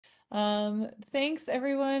Thanks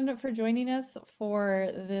everyone for joining us for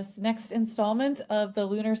this next installment of the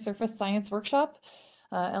Lunar Surface Science Workshop,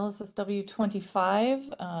 LSSW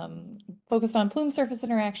 25, focused on plume surface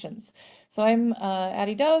interactions. So I'm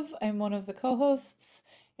Addie Dove, I'm one of the co-hosts,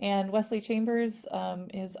 and Wesley Chambers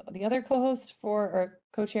is the other co-host or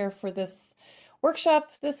co-chair for this workshop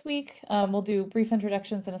this week. We'll do brief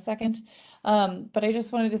introductions in a second. But I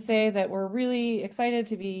just wanted to say that we're really excited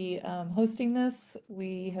to be hosting this.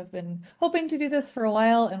 We have been hoping to do this for a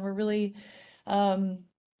while, and we're really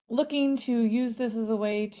looking to use this as a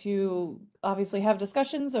way to obviously have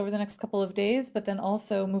discussions over the next couple of days, but then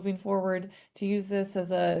also moving forward to use this as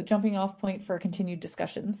a jumping off point for continued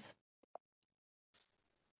discussions.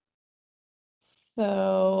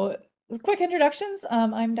 So, quick introductions.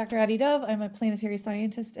 I'm Dr. Addie Dove. I'm a planetary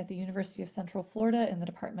scientist at the University of Central Florida in the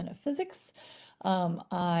Department of Physics.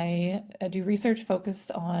 I do research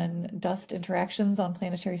focused on dust interactions on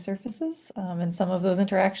planetary surfaces, and some of those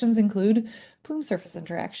interactions include plume surface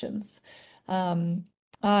interactions.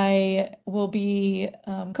 I will be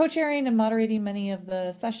co-chairing and moderating many of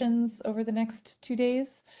the sessions over the next 2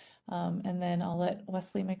 days, and then I'll let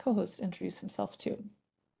Wesley, my co-host, introduce himself too.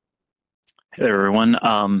 Hey there, everyone.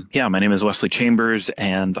 My name is Wesley Chambers,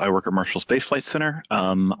 and I work at Marshall Space Flight Center.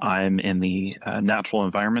 I'm in the Natural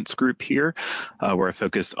Environments group here, where I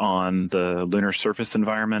focus on the lunar surface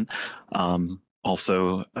environment.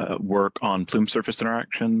 Also work on plume surface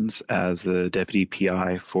interactions as the deputy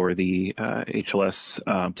PI for the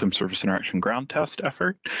HLS plume surface interaction ground test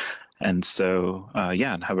effort. And so,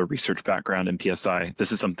 and have a research background in PSI.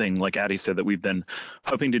 This is something, like Addie said, that we've been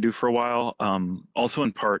hoping to do for a while. Also,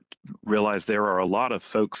 in part, realize there are a lot of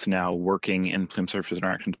folks now working in plume surface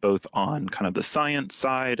interactions, both on kind of the science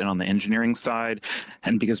side and on the engineering side.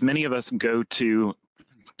 And because many of us go to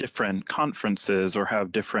different conferences or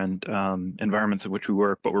have different environments in which we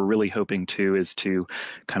work, but we're really hoping to is to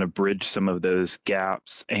kind of bridge some of those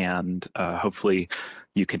gaps, and hopefully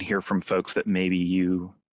you can hear from folks that maybe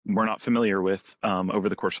you were not familiar with over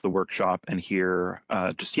the course of the workshop, and hear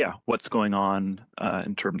what's going on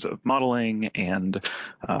in terms of modeling and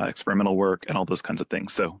experimental work and all those kinds of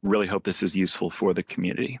things. So really hope this is useful for the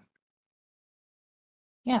community.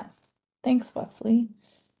 Yeah, thanks, Wesley.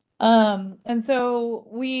 And so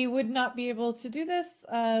we would not be able to do this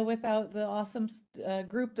without the awesome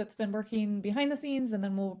group that's been working behind the scenes, and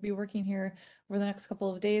then we'll be working here over the next couple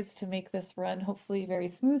of days to make this run hopefully very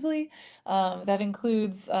smoothly. That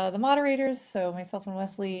includes the moderators, so myself and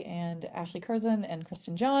Wesley and Ashley Curzon and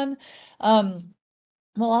Kristen John.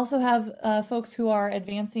 We'll also have folks who are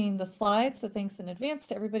advancing the slides, so thanks in advance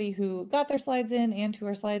to everybody who got their slides in and to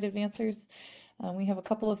our slide advancers. We have a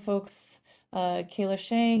couple of folks, Kayla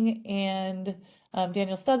Shang and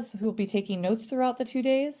Daniel Stubbs, who will be taking notes throughout the 2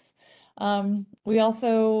 days. We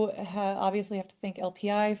also obviously have to thank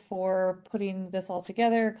LPI for putting this all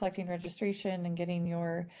together, collecting registration, and getting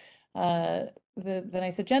your the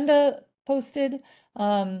nice agenda posted.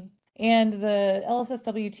 And the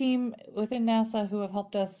LSSW team within NASA who have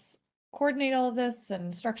helped us coordinate all of this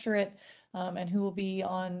and structure it, and who will be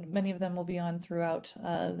on, many of them will be on throughout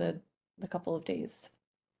the couple of days.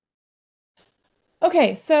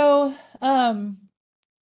 Okay, so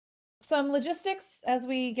some logistics as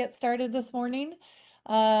we get started this morning.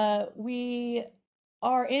 We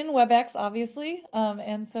are in WebEx, obviously,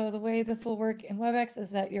 and so the way this will work in WebEx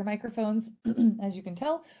is that your microphones, as you can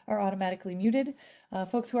tell, are automatically muted.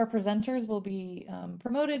 Folks who are presenters will be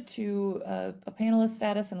promoted to a panelist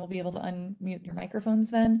status and will be able to unmute your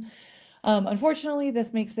microphones then. Unfortunately,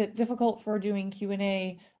 this makes it difficult for doing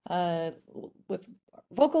Q&A with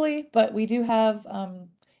vocally, but we do have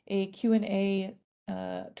a Q&A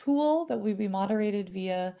tool that will be moderated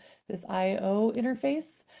via this IO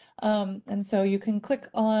interface. And so you can click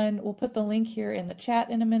on, we'll put the link here in the chat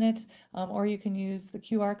in a minute, or you can use the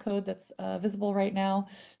QR code that's visible right now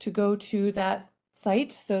to go to that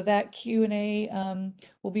site. So that Q&A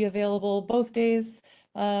will be available both days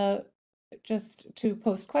just to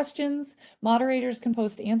post questions. Moderators can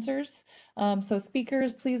post answers. So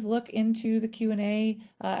speakers, please look into the Q&A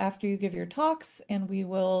after you give your talks, and we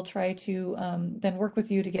will try to then work with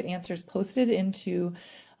you to get answers posted into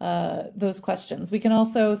those questions. We can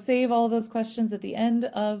also save all of those questions at the end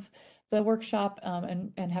of the workshop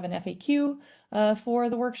and have an FAQ for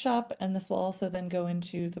the workshop, and this will also then go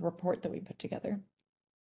into the report that we put together.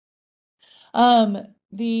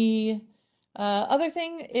 The other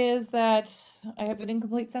thing is that I have an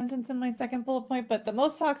incomplete sentence in my second bullet point, but the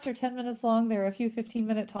most talks are 10 minutes long. There are a few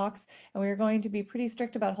 15-minute talks, and we are going to be pretty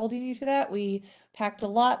strict about holding you to that. We packed a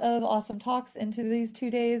lot of awesome talks into these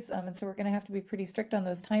 2 days, and so we're going to have to be pretty strict on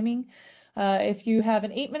those timing. If you have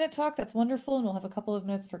an 8-minute talk, that's wonderful, and we'll have a couple of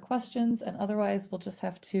minutes for questions, and otherwise we'll just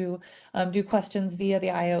have to do questions via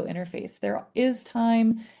the IO interface. There is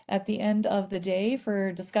time at the end of the day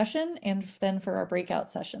for discussion and then for our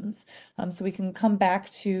breakout sessions. So we can come back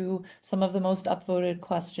to some of the most upvoted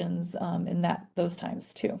questions in those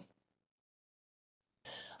times too.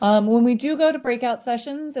 When we do go to breakout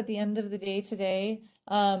sessions at the end of the day today,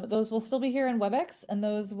 those will still be here in WebEx, and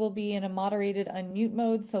those will be in a moderated unmute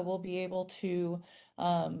mode, so we'll be able to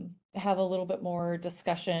have a little bit more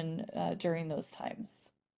discussion during those times.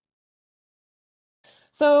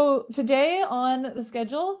 So today on the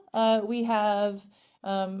schedule, we have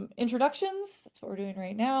introductions, that's what we're doing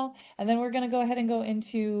right now, and then we're going to go ahead and go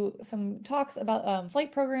into some talks about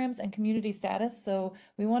flight programs and community status. So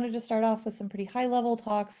we wanted to start off with some pretty high-level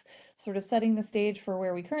talks, sort of setting the stage for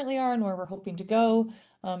where we currently are and where we're hoping to go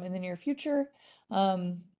in the near future.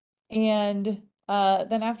 Then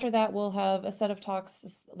after that, we'll have a set of talks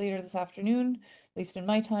later this afternoon, at least in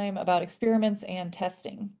my time, about experiments and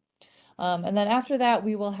testing. And then after that,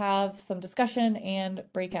 we will have some discussion and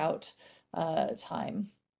breakout time.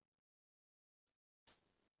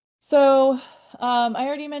 So I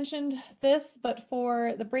already mentioned this, but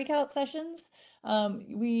for the breakout sessions,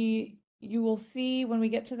 you will see when we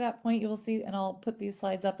get to that point, you will see, and I'll put these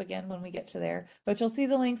slides up again when we get to there, but you'll see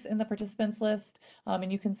the links in the participants list,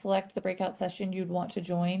 and you can select the breakout session you'd want to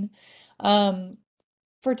join.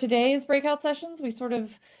 For today's breakout sessions, we sort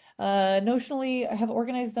of notionally have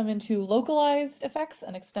organized them into localized effects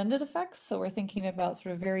and extended effects. So we're thinking about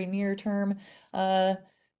sort of very near term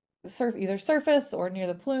either surface or near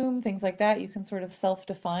the plume, things like that. You can sort of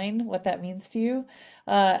self-define what that means to you.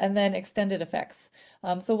 And then extended effects.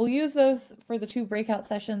 So we'll use those for the 2 breakout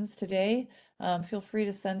sessions today. Feel free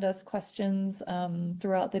to send us questions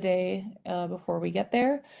throughout the day before we get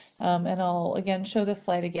there. And I'll again show this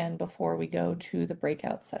slide again before we go to the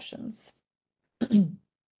breakout sessions.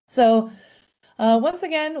 So once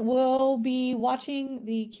again, we'll be watching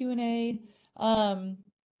the Q&A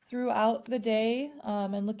throughout the day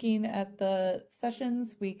and looking at the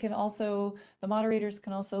sessions. We can also, the moderators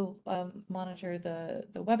can also monitor the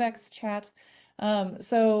WebEx chat.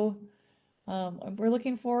 We're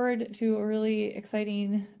looking forward to a really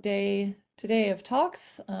exciting day today of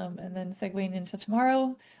talks and then segueing into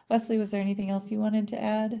tomorrow. Wesley, was there anything else you wanted to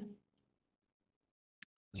add?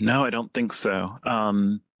 No, I don't think so.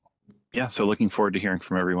 Yeah, so looking forward to hearing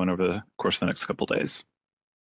from everyone over the course of the next couple days.